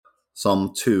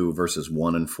Psalm 2, verses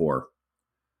 1 and 4.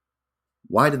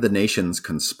 Why did the nations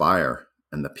conspire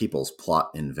and the peoples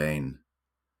plot in vain?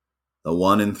 The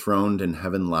one enthroned in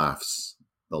heaven laughs,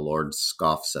 the Lord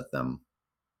scoffs at them.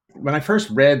 When I first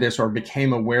read this or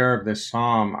became aware of this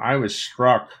psalm, I was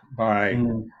struck by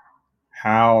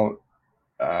how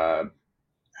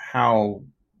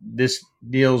this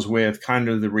deals with kind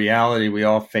of the reality we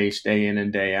all face day in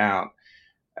and day out.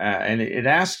 And it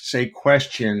asks a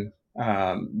question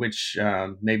which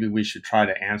maybe we should try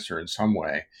to answer in some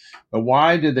way. But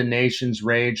why do the nations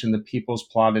rage and the peoples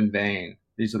plot in vain?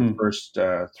 These are the first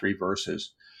three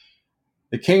verses.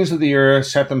 The kings of the earth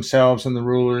set themselves, and the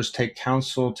rulers take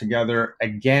counsel together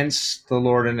against the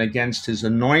Lord and against his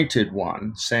anointed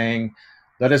one, saying,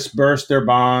 let us burst their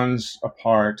bonds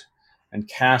apart and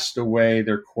cast away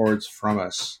their cords from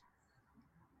us.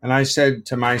 And I said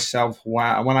to myself,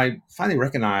 wow, when I finally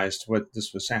recognized what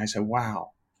this was saying, I said,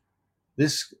 wow,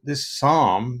 this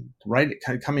psalm,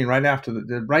 coming right after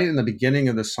right in the beginning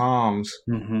of the Psalms,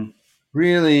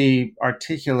 really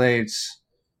articulates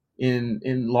in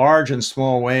large and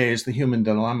small ways the human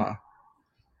dilemma.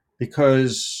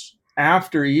 Because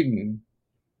after Eden,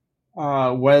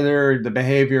 whether the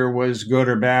behavior was good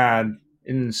or bad,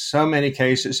 in so many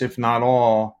cases, if not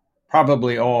all,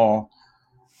 probably all,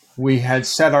 we had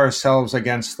set ourselves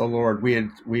against the Lord. We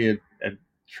had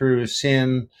through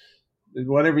sin,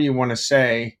 whatever you want to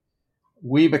say,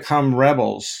 we become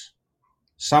rebels,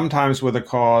 sometimes with a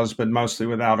cause, but mostly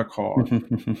without a cause.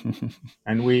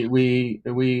 And we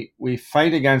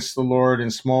fight against the Lord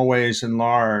in small ways and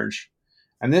large.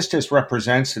 And this just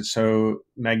represents it so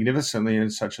magnificently in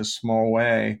such a small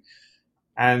way.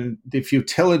 And the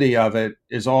futility of it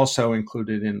is also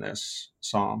included in this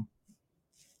psalm.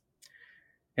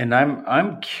 And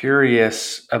I'm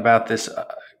curious about this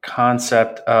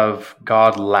concept of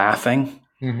God laughing.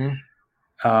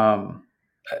 Everything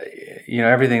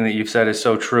that you've said is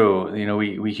so true.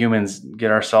 We humans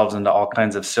get ourselves into all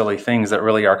kinds of silly things that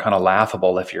really are kind of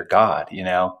laughable if you're God,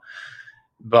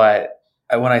 But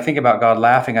when I think about God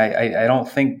laughing, I don't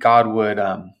think God would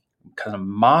kind of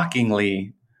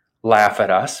mockingly laugh at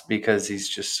us because he's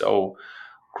just so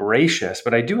gracious.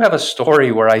 But I do have a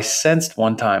story where I sensed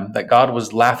one time that God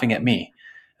was laughing at me.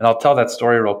 And I'll tell that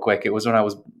story real quick. It was when I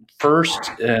was first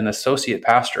an associate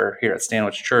pastor here at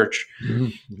Stanwich Church.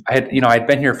 I'd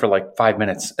been here for like 5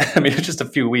 minutes. I mean, it was just a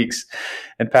few weeks.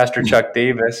 And Pastor Chuck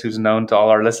Davis, who's known to all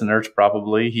our listeners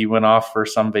probably, he went off for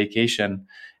some vacation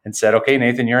and said, okay,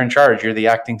 Nathan, you're in charge. You're the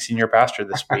acting senior pastor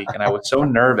this week. And I was so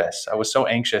nervous. I was so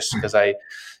anxious because I,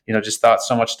 just thought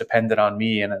so much depended on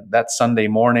me. And that Sunday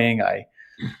morning, I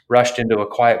rushed into a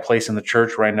quiet place in the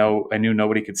church where I knew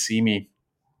nobody could see me.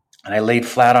 And I laid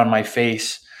flat on my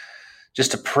face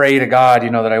just to pray to God,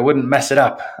 that I wouldn't mess it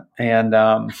up. And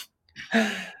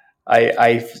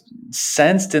I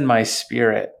sensed in my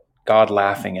spirit God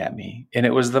laughing at me. And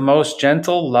it was the most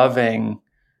gentle, loving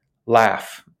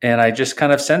laugh. And I just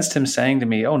kind of sensed him saying to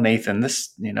me, oh, Nathan, the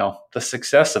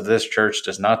success of this church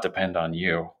does not depend on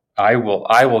you. I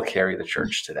will carry the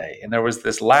church today. And there was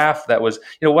this laugh that was,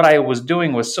 what I was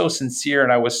doing was so sincere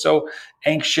and I was so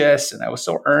anxious and I was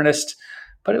so earnest,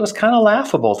 but it was kind of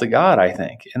laughable to God, I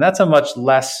think. And that's a much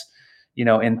less,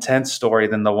 intense story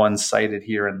than the one cited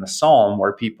here in the Psalm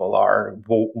where people are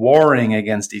warring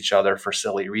against each other for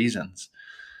silly reasons.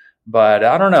 But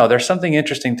I don't know. There's something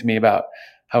interesting to me about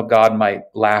how God might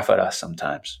laugh at us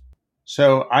sometimes.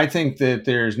 So I think that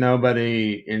there's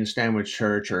nobody in Stanwich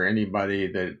Church or anybody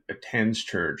that attends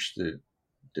church that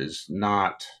has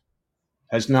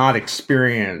not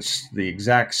experienced the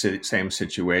exact same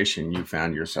situation you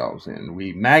found yourselves in.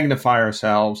 We magnify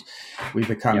ourselves. We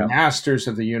become masters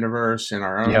of the universe in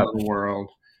our own little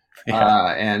world.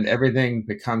 And everything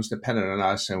becomes dependent on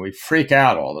us, and we freak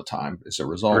out all the time as a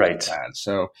result of that.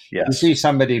 So if you see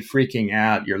somebody freaking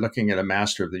out, you're looking at a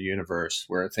master of the universe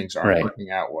where things aren't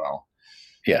working out well.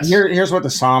 Yes. Here's what the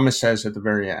psalmist says at the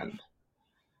very end.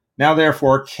 Now,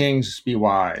 therefore, kings, be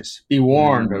wise. Be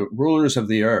warned, rulers of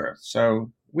the earth.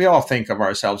 So we all think of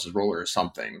ourselves as rulers of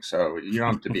something. So you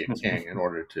don't have to be a king in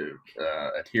order to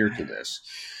adhere to this.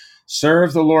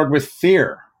 Serve the Lord with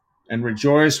fear and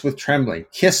rejoice with trembling.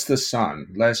 Kiss the Son,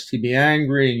 lest he be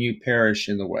angry and you perish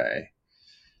in the way.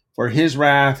 For his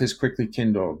wrath is quickly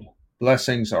kindled.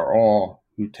 Blessed are all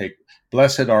who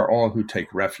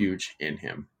take refuge in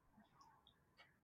him.